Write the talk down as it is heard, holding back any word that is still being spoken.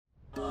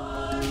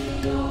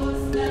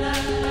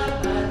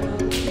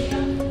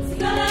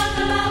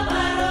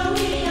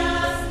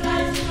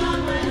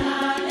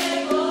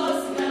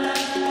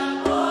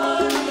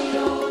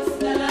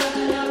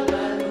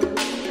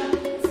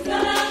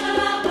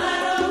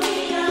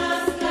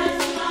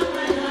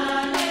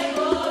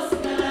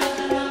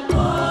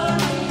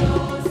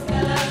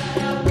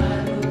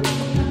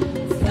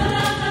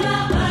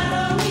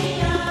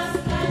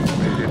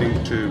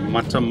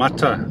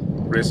Mata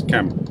Rest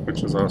Camp,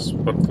 which is our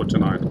spot for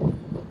tonight.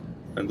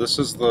 And this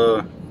is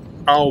the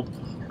Auob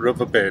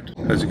Riverbed.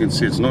 As you can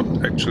see, it's not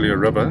actually a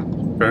river.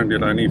 Apparently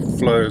it only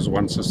flows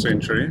once a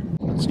century.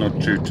 It's not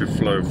due to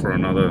flow for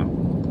another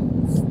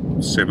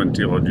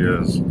 70 odd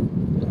years.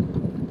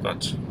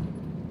 But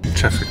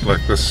traffic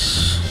like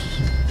this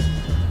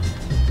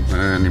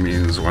only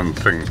means one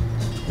thing,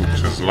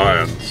 which is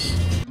lions.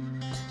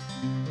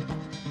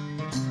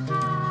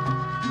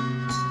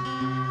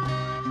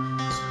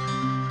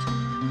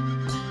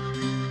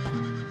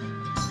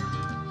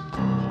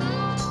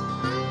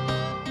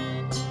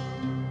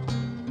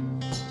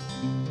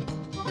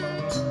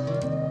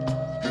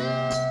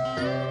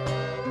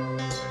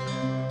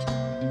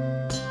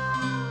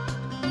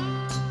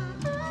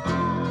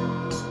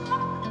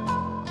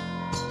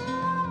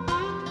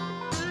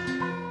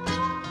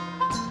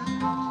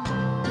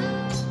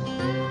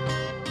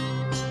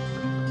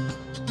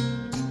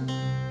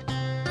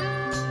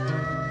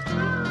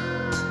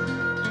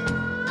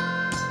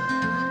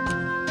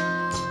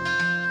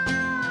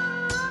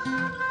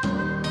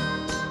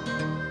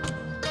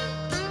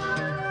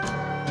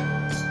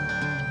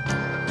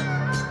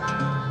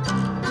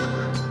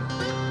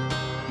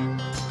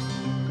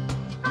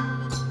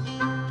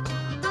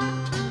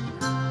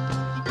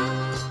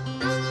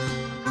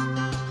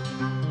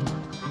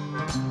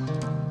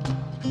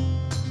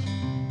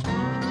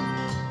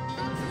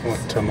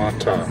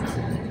 Mata.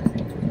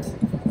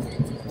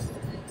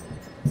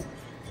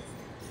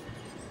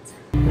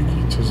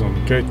 Nikita's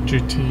on gate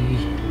duty.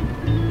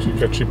 She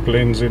actually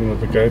blends in with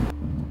the gate.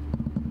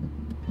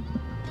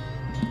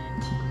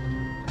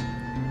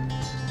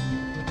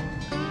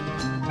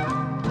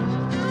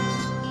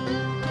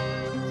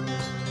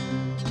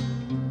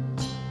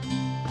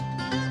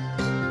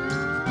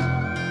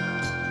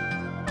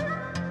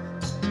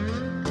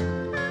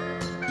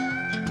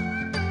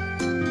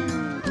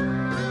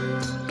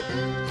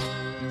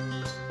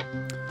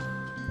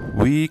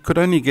 We could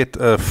only get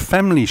a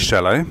family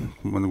chalet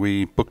when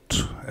we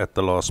booked at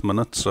the last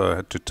minute, so I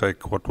had to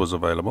take what was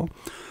available.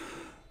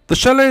 The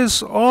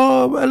chalets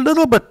are a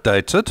little bit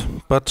dated,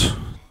 but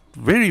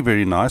very,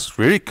 very nice,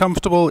 very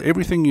comfortable,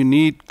 everything you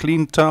need,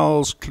 clean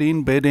towels,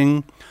 clean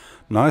bedding,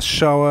 nice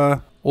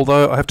shower.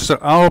 Although I have to say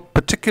our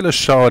particular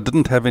shower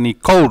didn't have any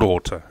cold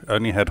water,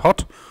 only had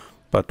hot,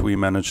 but we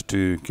managed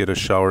to get a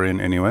shower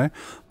in anyway.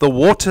 The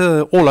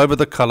water all over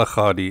the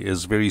Kgalagadi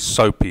is very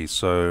soapy,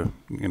 so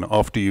you know,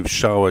 after you've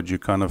showered you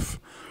kind of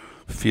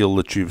feel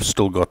that you've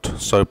still got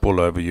soap all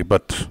over you,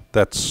 but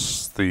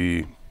that's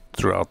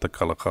throughout the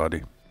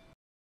Kgalagadi.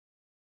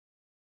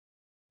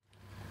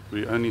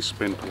 We only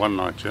spent one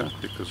night here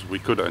because we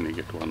could only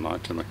get one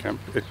night in the camp.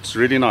 It's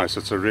really nice,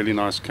 it's a really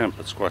nice camp.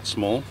 It's quite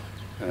small,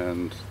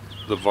 and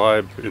the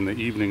vibe in the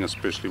evening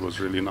especially was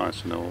really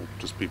nice, you know,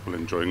 just people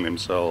enjoying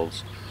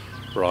themselves,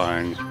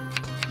 braaiing.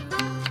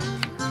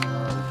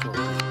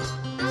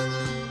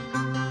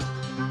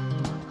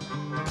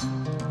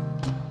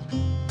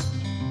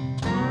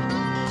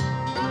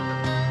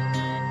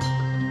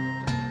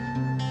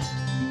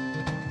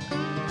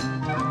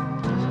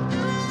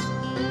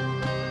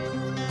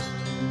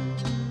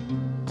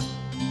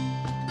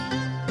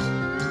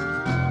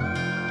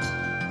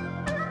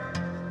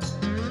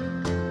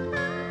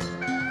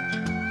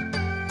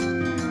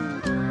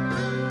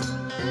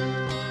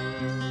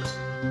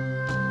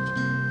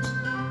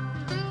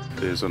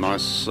 There's a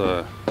nice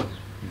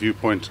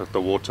viewpoint at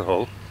the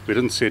waterhole. We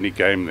didn't see any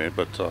game there,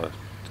 but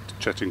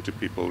chatting to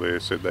people there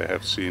said they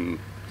have seen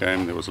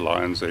game. There was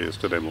lions there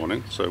yesterday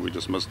morning, so we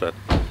just missed that.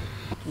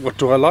 What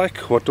do I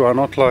like? What do I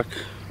not like?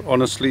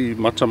 Honestly,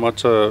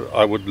 Mata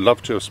I would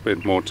love to have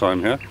spent more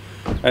time here.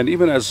 And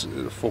even as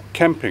for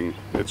camping,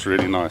 it's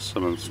really nice.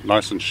 I mean, it's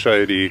nice and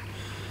shady.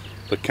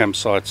 The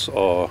campsites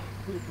are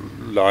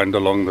lined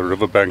along the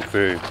riverbank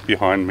there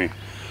behind me,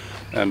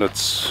 and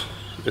it's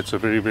a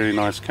very, very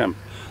nice camp.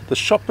 The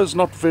shop is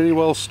not very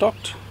well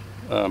stocked.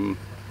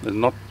 There's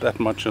not that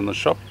much in the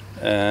shop,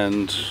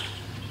 and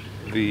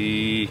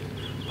the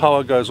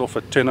power goes off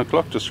at 10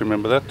 o'clock, just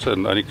remember that,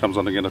 and only comes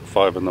on again at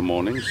 5 in the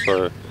morning.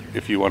 So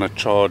if you want to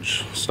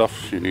charge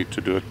stuff, you need to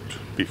do it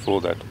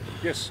before that.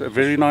 Yes, a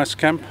very nice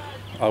camp.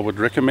 I would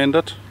recommend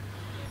it,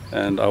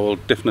 and I will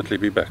definitely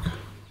be back.